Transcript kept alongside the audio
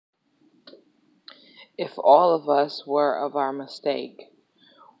If all of us were of our mistake,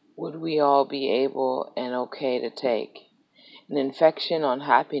 would we all be able and okay to take? An infection on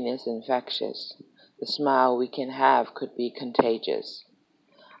happiness infectious. The smile we can have could be contagious.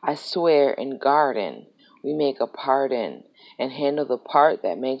 I swear in garden we make a pardon and handle the part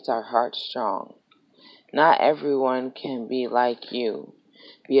that makes our hearts strong. Not everyone can be like you.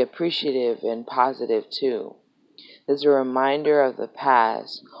 Be appreciative and positive too. There's a reminder of the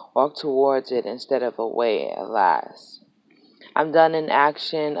past. Walk towards it instead of away, alas. I'm done in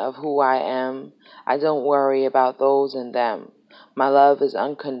action of who I am. I don't worry about those and them. My love is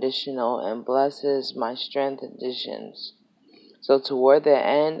unconditional and blesses my strength additions. So toward the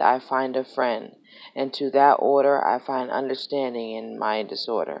end I find a friend, and to that order I find understanding in my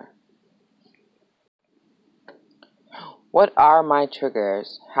disorder. What are my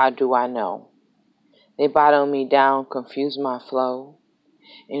triggers? How do I know? They bottle me down, confuse my flow.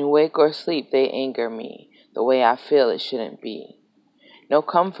 In wake or sleep they anger me, the way I feel it shouldn't be. No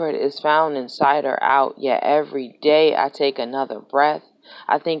comfort is found inside or out, yet every day I take another breath.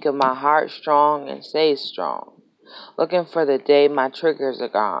 I think of my heart strong and stay strong, looking for the day my triggers are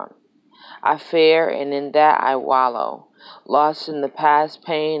gone. I fear and in that I wallow, lost in the past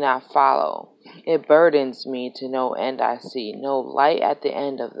pain I follow. It burdens me to no end I see, no light at the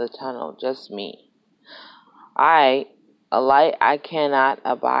end of the tunnel, just me. A light I cannot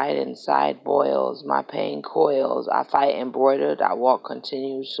abide inside boils, my pain coils, I fight embroidered, I walk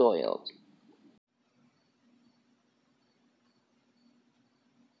continued soiled.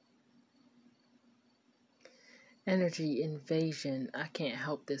 Energy invasion, I can't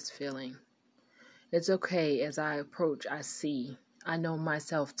help this feeling. It's okay as I approach, I see. I know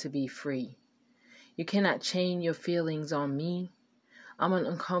myself to be free. You cannot chain your feelings on me. I'm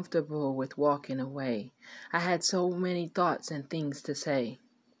uncomfortable with walking away. I had so many thoughts and things to say.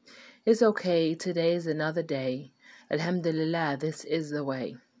 It's okay, today's another day. Alhamdulillah, this is the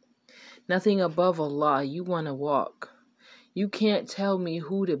way. Nothing above Allah, you want to walk. You can't tell me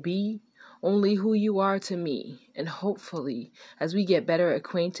who to be, only who you are to me. And hopefully, as we get better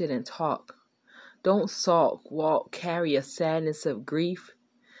acquainted and talk, don't sulk, walk, carry a sadness of grief.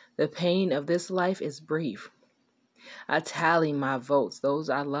 The pain of this life is brief. I tally my votes, those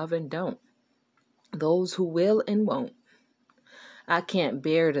I love and don't, those who will and won't. I can't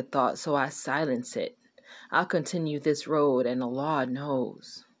bear the thought, so I silence it. I'll continue this road, and Allah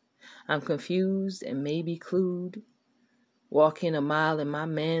knows. I'm confused and maybe clued, walking a mile in my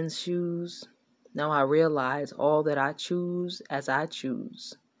man's shoes. Now I realize all that I choose as I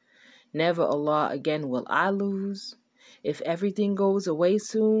choose. Never Allah again will I lose. If everything goes away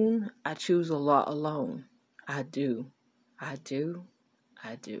soon, I choose Allah alone. I do. I do.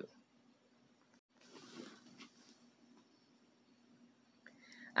 I do.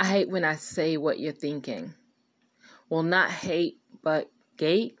 I hate when I say what you're thinking. Well, not hate, but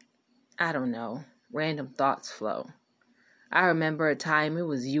gate? I don't know. Random thoughts flow. I remember a time it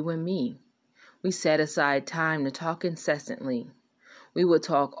was you and me. We set aside time to talk incessantly. We would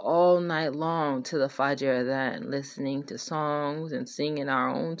talk all night long to the Fajr Adhan, listening to songs and singing our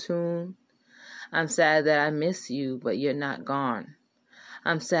own tune. I'm sad that I miss you, but you're not gone.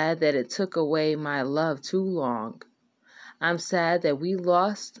 I'm sad that it took away my love too long. I'm sad that we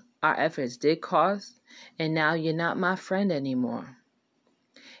lost, our efforts did cost, and now you're not my friend anymore.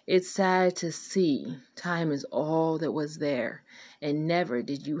 It's sad to see time is all that was there, and never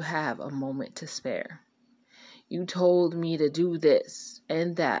did you have a moment to spare. You told me to do this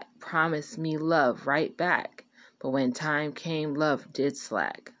and that, promised me love right back, but when time came, love did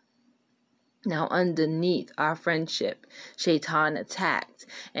slack. Now underneath our friendship, Shaitan attacked,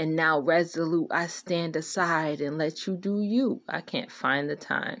 and now resolute I stand aside and let you do you. I can't find the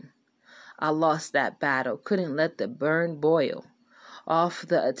time. I lost that battle, couldn't let the burn boil. Off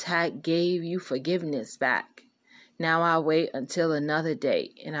the attack gave you forgiveness back. Now I wait until another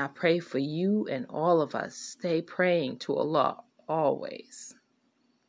day, and I pray for you and all of us. Stay praying to Allah always.